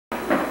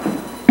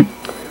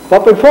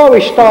But before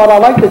we start, I'd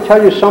like to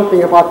tell you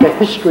something about the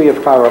history of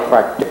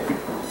chiropractic.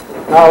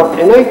 Now,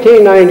 in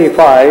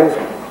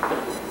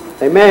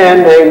 1895, a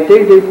man named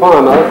D.D.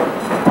 Palmer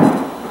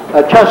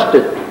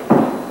adjusted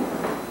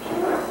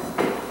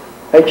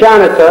a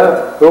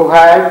janitor who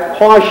had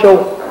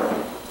partial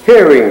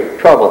hearing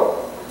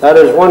trouble. That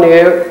is, one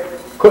ear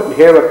couldn't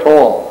hear at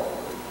all.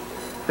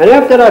 And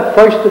after that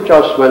first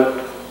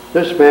adjustment,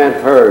 this man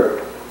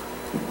heard.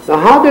 Now,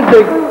 how did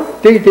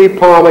D.D.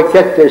 Palmer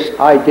get this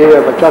idea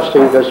of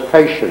adjusting this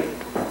patient?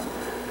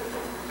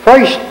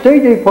 First,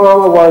 D.D.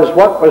 Palmer was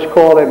what was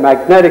called a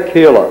magnetic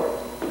healer.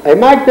 A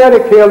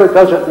magnetic healer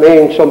doesn't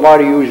mean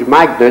somebody who uses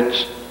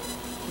magnets,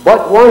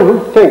 but one who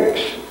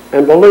thinks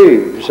and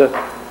believes,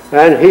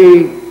 and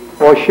he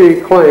or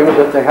she claims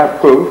that they have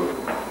proof,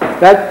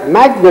 that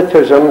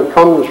magnetism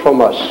comes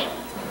from us.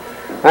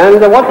 And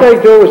what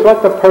they do is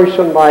let the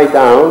person lie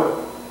down.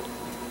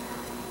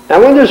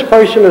 And when this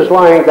person is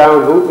lying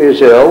down who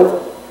is ill,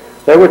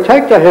 they would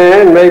take the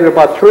hand maybe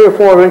about 3 or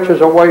 4 inches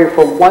away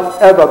from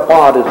whatever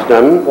bothers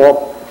them,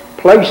 or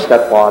place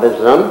that bothers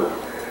them,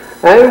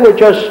 and would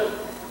just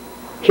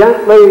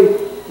gently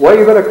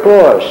wave it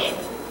across,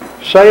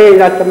 saying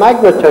that the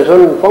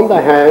magnetism from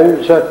the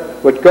hands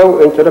would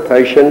go into the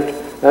patient,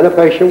 and the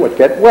patient would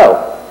get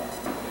well.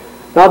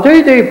 Now,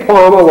 D.D.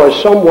 Palmer was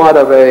somewhat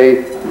of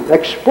an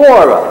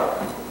explorer,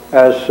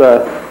 as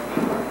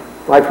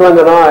my friend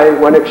and I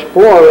went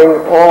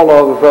exploring all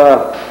of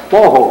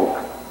Bohong.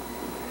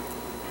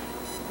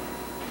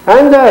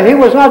 And he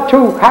was not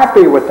too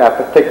happy with that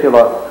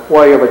particular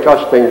way of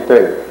adjusting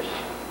things.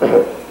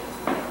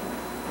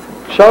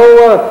 So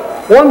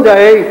one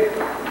day,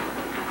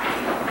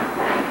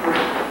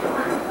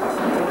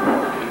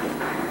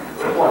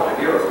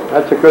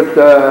 that's a good,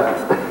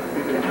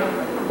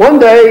 one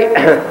day,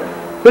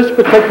 this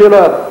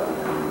particular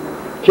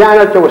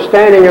janitor was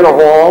standing in a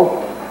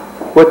hall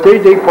with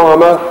D.D.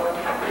 Palmer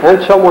and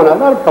someone else.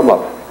 Let him come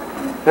up.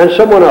 And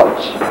someone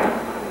else.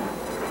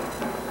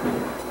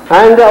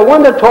 And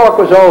when the talk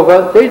was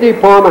over, D.D.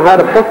 Palmer had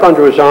a book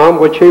under his arm,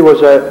 which he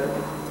was a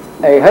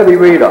heavy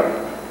reader.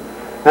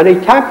 And he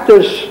tapped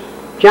this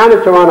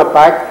janitor on the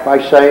back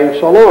by saying,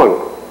 "So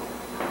long."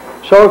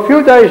 So a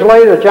few days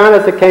later, the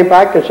janitor came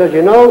back and said,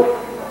 "You know,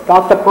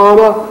 Dr.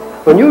 Palmer,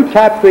 when you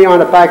tapped me on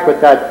the back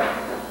with that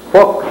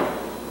book,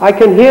 I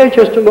can hear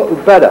just a little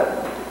better."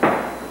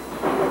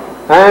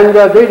 And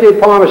D.D.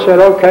 Palmer said,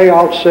 "Okay,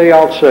 I'll see."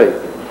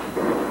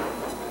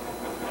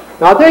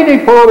 Now,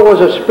 D.D. Palmer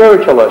was a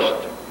spiritualist.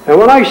 And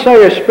when I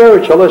say a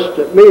spiritualist,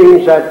 it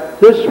means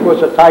that this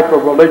was a type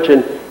of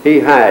religion he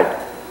had.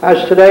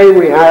 As today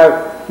we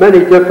have many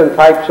different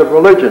types of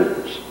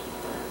religions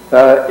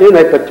in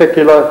a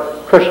particular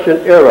Christian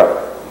era.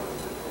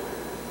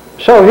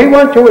 So he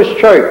went to his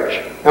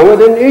church, and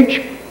within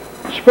each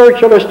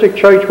spiritualistic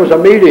church was a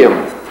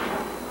medium.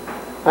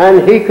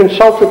 And he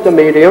consulted the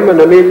medium, and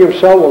the medium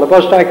said, "Well, the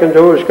best I can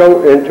do is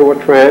go into a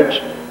trance,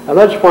 and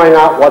let's find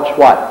out what's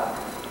what."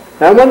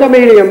 And when the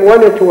medium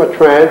went into a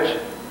trance,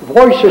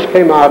 voices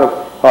came out of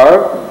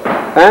her,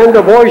 and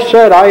the voice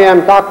said, "I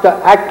am Dr.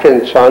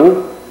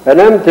 Atkinson, an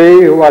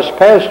MD who has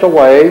passed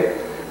away,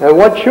 and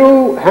what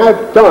you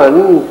have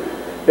done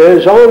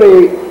is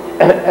only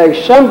a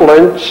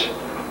semblance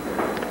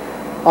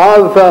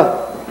of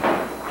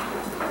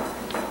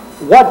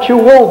what you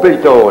will be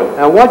doing.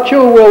 And what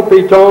you will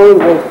be doing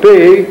will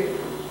be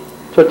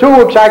to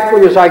do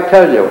exactly as I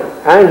tell you."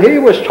 And he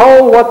was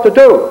told what to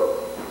do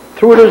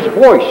through this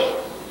voice.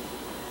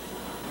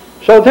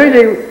 So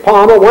D.D.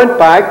 Palmer went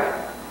back,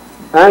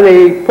 and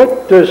he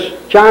put this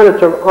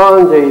janitor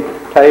on the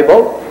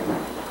table,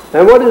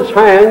 and with his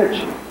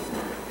hands,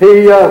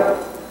 he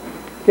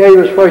gave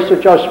his first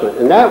adjustment,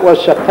 and that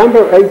was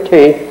September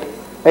 18th,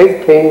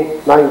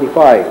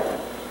 1895.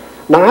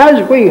 Now,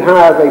 as we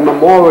have a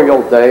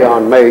Memorial Day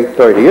on May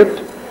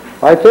 30th,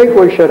 I think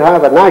we should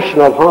have a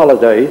national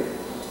holiday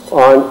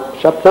on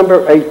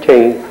September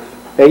 18th,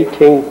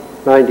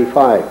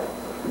 1895.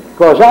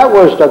 Because that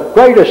was the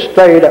greatest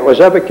day that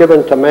was ever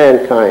given to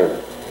mankind.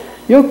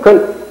 You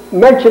can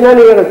mention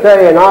any other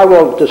day and I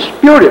will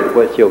dispute it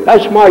with you.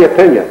 That's my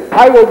opinion.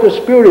 I will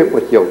dispute it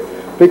with you.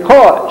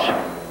 Because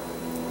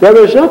there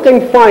is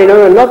nothing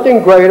finer and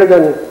nothing greater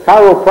than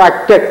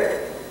chiropractic.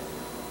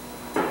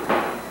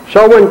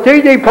 So when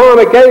D.D.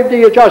 Palmer gave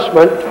the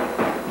adjustment,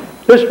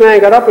 this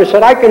man got up and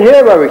said, "I can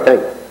hear everything."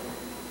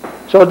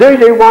 So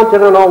D.D. wanted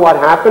to know what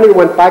happened. He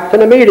went back to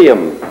the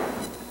medium.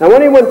 And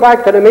when he went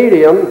back to the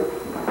medium,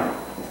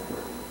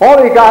 all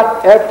he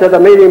got after the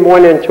medium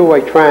went into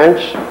a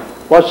trance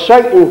was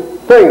certain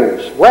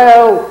things.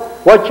 Well,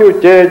 what you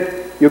did,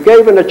 you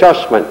gave an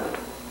adjustment.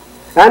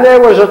 And there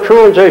was a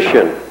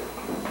transition.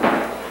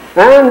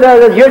 And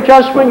the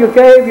adjustment you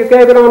gave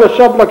it on a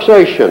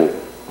subluxation.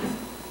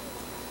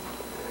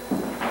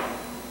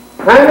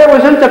 And there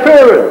was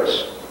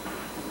interference.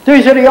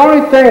 These are the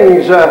only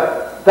things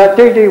that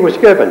D.D. was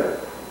given.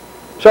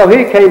 So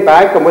he came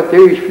back, and with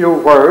these few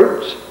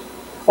words,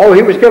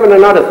 he was given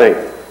another thing.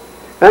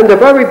 And the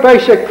very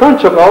basic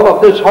principle of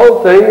this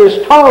whole thing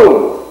is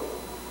tone.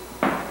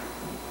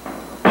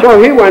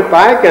 So he went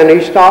back and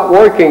he started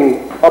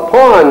working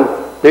upon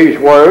these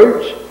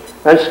words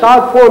and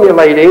started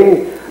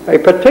formulating a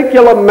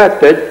particular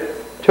method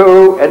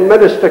to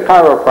administer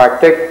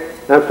chiropractic.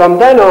 And from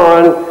then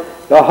on,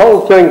 the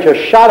whole thing just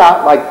shot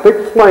out like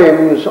big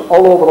flames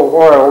all over the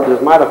world. As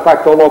a matter of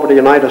fact, all over the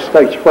United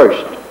States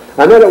first.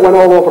 And then it went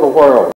all over the world.